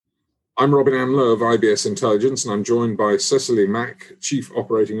I'm Robin Amler of IBS Intelligence, and I'm joined by Cecily Mack, Chief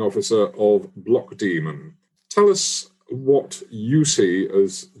Operating Officer of Blockdaemon. Tell us what you see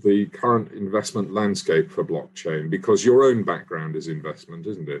as the current investment landscape for blockchain, because your own background is investment,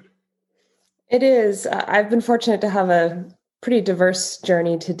 isn't it? It is. I've been fortunate to have a pretty diverse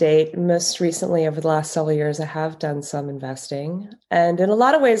journey to date. Most recently, over the last several years, I have done some investing. And in a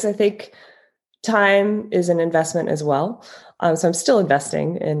lot of ways, I think time is an investment as well. So I'm still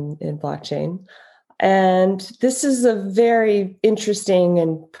investing in blockchain. And this is a very interesting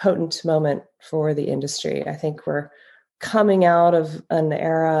and potent moment for the industry. I think we're coming out of an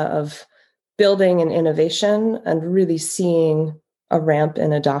era of building and innovation and really seeing a ramp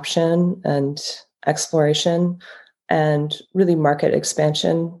in adoption and exploration and really market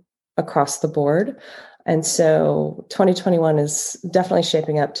expansion across the board. And so 2021 is definitely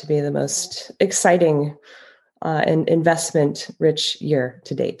shaping up to be the most exciting and investment-rich year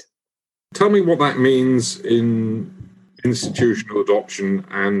to date. Tell me what that means in institutional adoption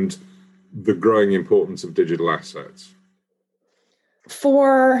and the growing importance of digital assets.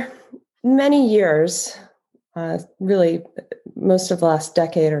 For many years, really most of the last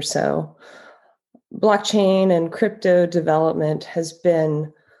decade or so, blockchain and crypto development has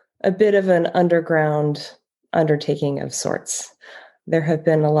been a bit of an underground undertaking of sorts. There have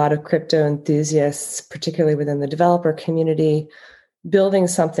been a lot of crypto enthusiasts, particularly within the developer community, building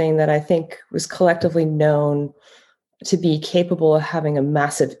something that I think was collectively known to be capable of having a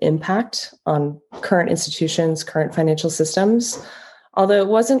massive impact on current institutions, current financial systems, although it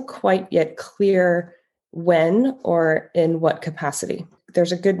wasn't quite yet clear when or in what capacity.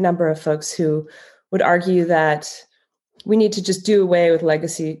 There's a good number of folks who would argue that we need to just do away with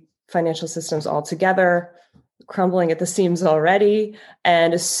legacy financial systems altogether, crumbling at the seams already.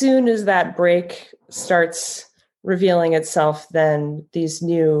 And as soon as that break starts revealing itself, then these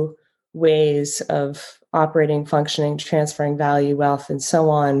new ways of operating, functioning, transferring value, wealth, and so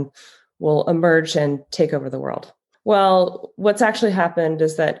on will emerge and take over the world. Well, what's actually happened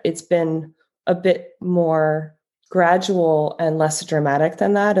is that it's been a bit more gradual and less dramatic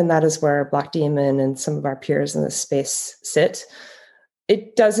than that. And that is where Blockdaemon and some of our peers in this space sit.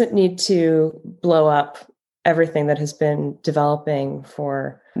 It doesn't need to blow up everything that has been developing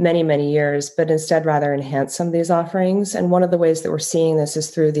for many, many years, but instead rather enhance some of these offerings. And one of the ways that we're seeing this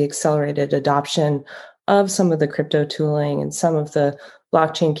is through the accelerated adoption of some of the crypto tooling and some of the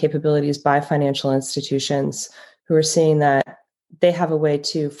blockchain capabilities by financial institutions who are seeing that they have a way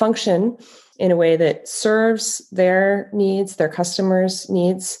to function in a way that serves their needs, their customers'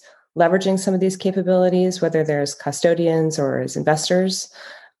 needs, leveraging some of these capabilities, whether there's custodians or as investors.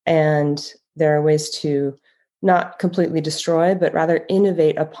 And there are ways to not completely destroy, but rather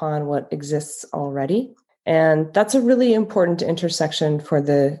innovate upon what exists already. And that's a really important intersection for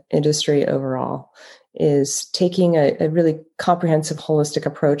the industry overall, is taking a really comprehensive, holistic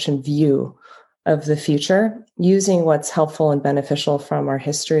approach and view of the future, using what's helpful and beneficial from our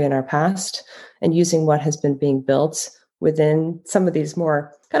history and our past, and using what has been being built within some of these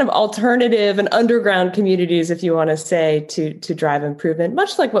more kind of alternative and underground communities, if you want to say, to drive improvement,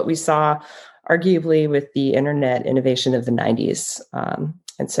 much like what we saw arguably with the internet innovation of the 90s.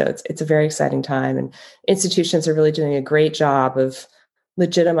 And so it's a very exciting time, and institutions are really doing a great job of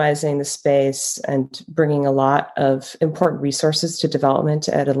legitimizing the space and bringing a lot of important resources to development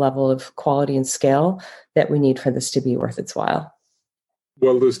at a level of quality and scale that we need for this to be worth its while.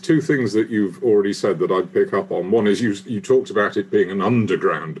 Well, there's two things that you've already said that I'd pick up on. One is you talked about it being an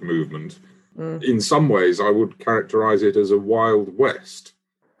underground movement. In some ways, I would characterize it as a Wild West.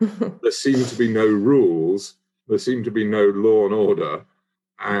 There seem to be no rules. There seem to be no law and order.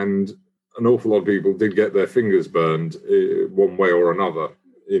 And an awful lot of people did get their fingers burned one way or another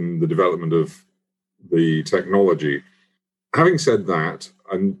in the development of the technology. Having said that,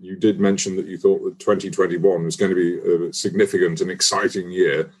 and you did mention that you thought that 2021 was going to be a significant and exciting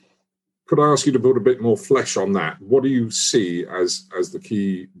year, could I ask you to put a bit more flesh on that? What do you see as the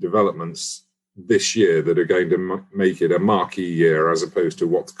key developments this year that are going to make it a marquee year as opposed to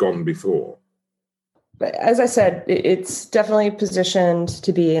what's gone before? As I said, it's definitely positioned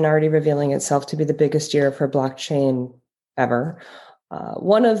to be and already revealing itself to be the biggest year for blockchain ever.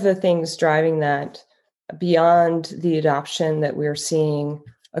 One of the things driving that beyond the adoption that we're seeing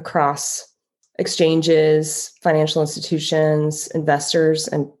across exchanges, financial institutions, investors,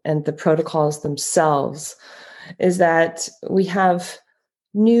 and the protocols themselves is that we have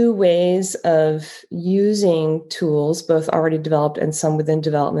new ways of using tools, both already developed and some within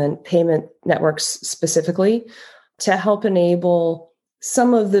development, payment networks specifically, to help enable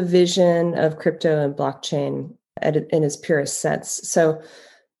some of the vision of crypto and blockchain in its purest sense. So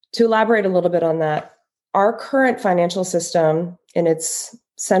to elaborate a little bit on that, our current financial system in its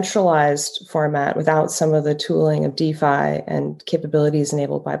centralized format, without some of the tooling of DeFi and capabilities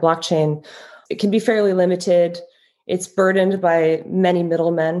enabled by blockchain, it can be fairly limited. It's burdened by many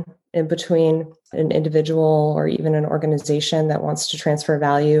middlemen in between an individual or even an organization that wants to transfer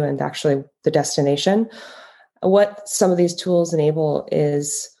value and actually the destination. What some of these tools enable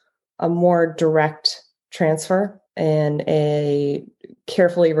is a more direct transfer in a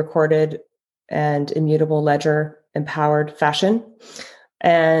carefully recorded and immutable ledger empowered fashion.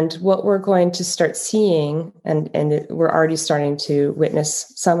 And what we're going to start seeing, we're already starting to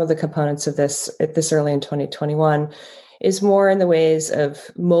witness some of the components of this early in 2021, is more in the ways of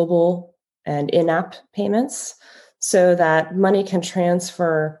mobile and in-app payments, so that money can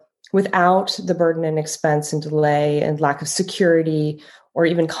transfer without the burden and expense and delay and lack of security or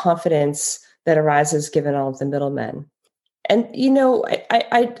even confidence that arises given all of the middlemen. And,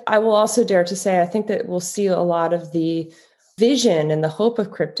 I will also dare to say, I think that we'll see a lot of the vision and the hope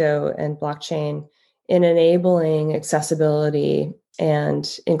of crypto and blockchain in enabling accessibility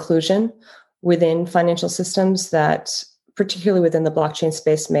and inclusion within financial systems that, particularly within the blockchain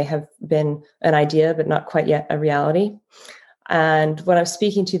space, may have been an idea, but not quite yet a reality. And what I'm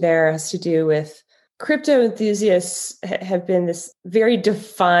speaking to there has to do with crypto enthusiasts have been this very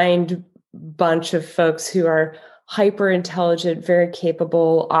defined bunch of folks who are hyper intelligent, very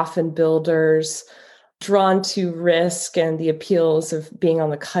capable, often builders, drawn to risk and the appeals of being on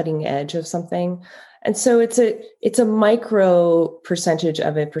the cutting edge of something. And so it's a micro percentage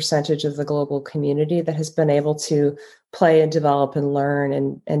of the global community that has been able to play and develop and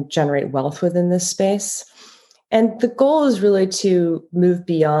learn and generate wealth within this space. And the goal is really to move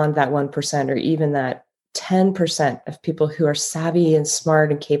beyond that 1% or even that 10% of people who are savvy and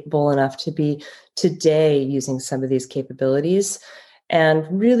smart and capable enough to be today using some of these capabilities, and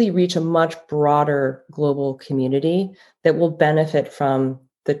really reach a much broader global community that will benefit from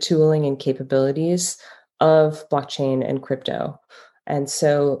the tooling and capabilities of blockchain and crypto. And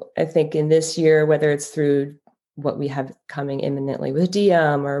so I think in this year, whether it's through what we have coming imminently with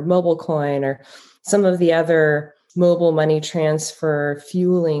Diem or MobileCoin or some of the other mobile money transfer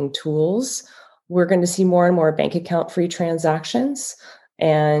fueling tools, we're going to see more and more bank account free transactions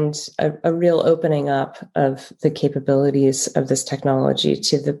and a real opening up of the capabilities of this technology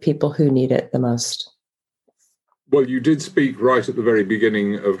to the people who need it the most. Well, you did speak right at the very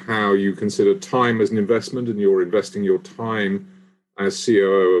beginning of how you consider time as an investment, and you're investing your time as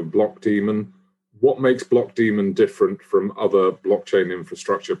COO of Blockdaemon. What makes Blockdaemon different from other blockchain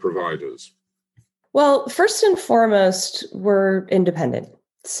infrastructure providers? Well, first and foremost, we're independent.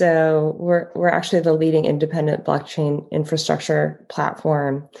 So we're actually the leading independent blockchain infrastructure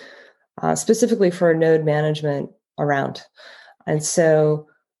platform, specifically for node management around. And so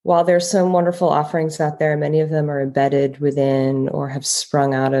while there's some wonderful offerings out there, many of them are embedded within or have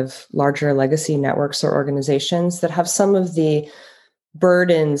sprung out of larger legacy networks or organizations that have some of the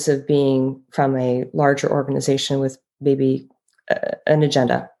burdens of being from a larger organization with maybe an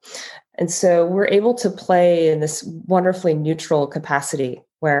agenda. And so we're able to play in this wonderfully neutral capacity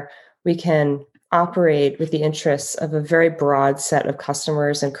where we can operate with the interests of a very broad set of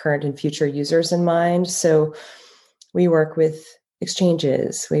customers and current and future users in mind. So we work with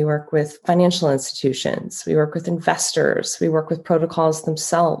exchanges, we work with financial institutions, we work with investors, we work with protocols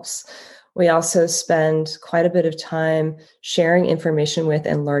themselves. We also spend quite a bit of time sharing information with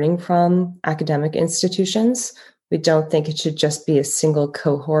and learning from academic institutions. We don't think it should just be a single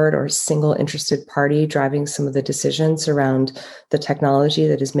cohort or a single interested party driving some of the decisions around the technology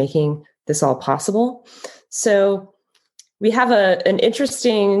that is making this all possible. So we have an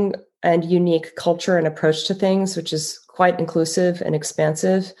interesting and unique culture and approach to things, which is quite inclusive and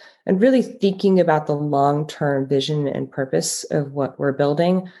expansive, and really thinking about the long-term vision and purpose of what we're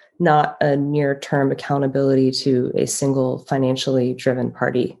building, not a near-term accountability to a single financially driven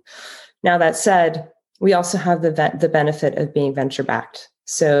party. Now, that said, we also have the benefit of being venture-backed.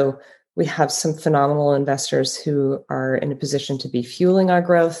 So we have some phenomenal investors who are in a position to be fueling our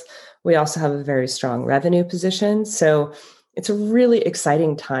growth. We also have a very strong revenue position. So it's a really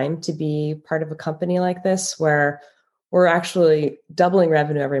exciting time to be part of a company like this, where we're actually doubling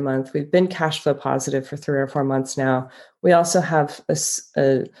revenue every month. We've been cash flow positive for 3 or 4 months now. We also have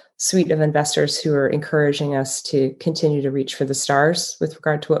a suite of investors who are encouraging us to continue to reach for the stars with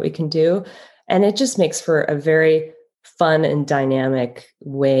regard to what we can do. And it just makes for a very fun and dynamic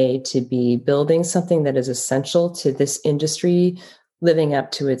way to be building something that is essential to this industry living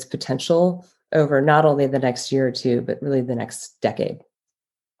up to its potential over not only the next year or two, but really the next decade.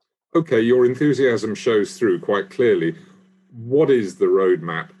 Okay, your enthusiasm shows through quite clearly. what is the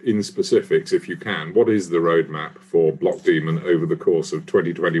roadmap in specifics, if you can? What is the roadmap for Blockdaemon over the course of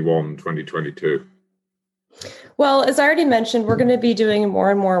 2021, 2022? Well, as I already mentioned, we're going to be doing more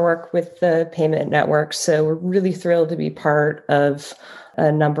and more work with the payment network. So we're really thrilled to be part of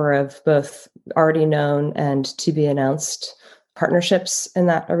a number of both already known and to be announced partnerships in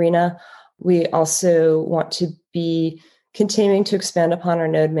that arena. We also want to be continuing to expand upon our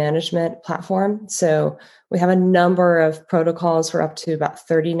node management platform. So we have a number of protocols. We're up to about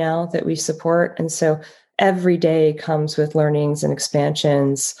 30 now that we support. And so every day comes with learnings and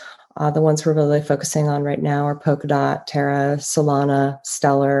expansions. The ones we're really focusing on right now are Polkadot, Terra, Solana,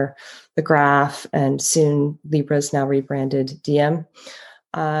 Stellar, the Graph, and soon Libra's now rebranded Diem.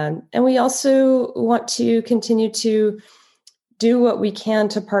 And we also want to continue to do what we can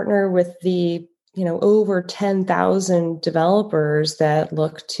to partner with the over 10,000 developers that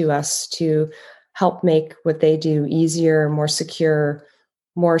look to us to help make what they do easier, more secure,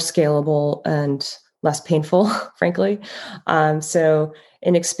 more scalable, and less painful, frankly. So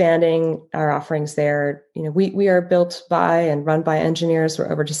in expanding our offerings there, we are built by and run by engineers.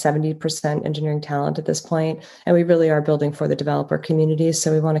 We're over to 70% engineering talent at this point, and we really are building for the developer community.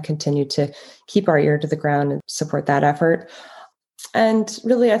 So we want to continue to keep our ear to the ground and support that effort. And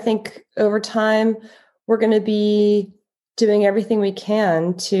really, I think over time, we're going to be doing everything we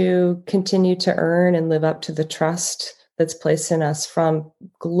can to continue to earn and live up to the trust that's placed in us from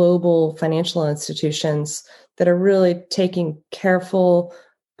global financial institutions that are really taking careful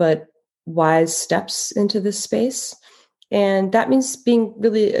but wise steps into this space. And that means being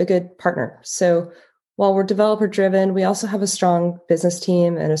really a good partner. So while we're developer driven, we also have a strong business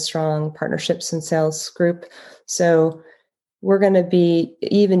team and a strong partnerships and sales group. So we're going to be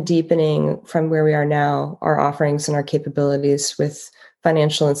even deepening from where we are now, our offerings and our capabilities with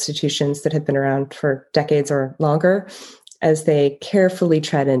financial institutions that have been around for decades or longer as they carefully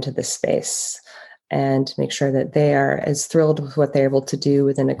tread into this space and make sure that they are as thrilled with what they're able to do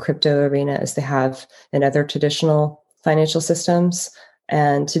within a crypto arena as they have in other traditional financial systems.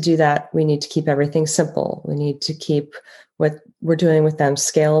 And to do that, we need to keep everything simple. We need to keep what we're doing with them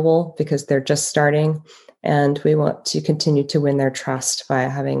scalable because they're just starting. And we want to continue to win their trust by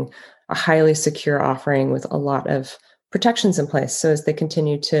having a highly secure offering with a lot of protections in place. So as they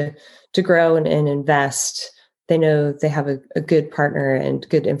continue to grow and invest, they know they have a good partner and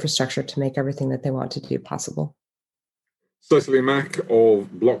good infrastructure to make everything that they want to do possible. Cecily Mak of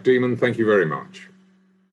Blockdaemon, thank you very much.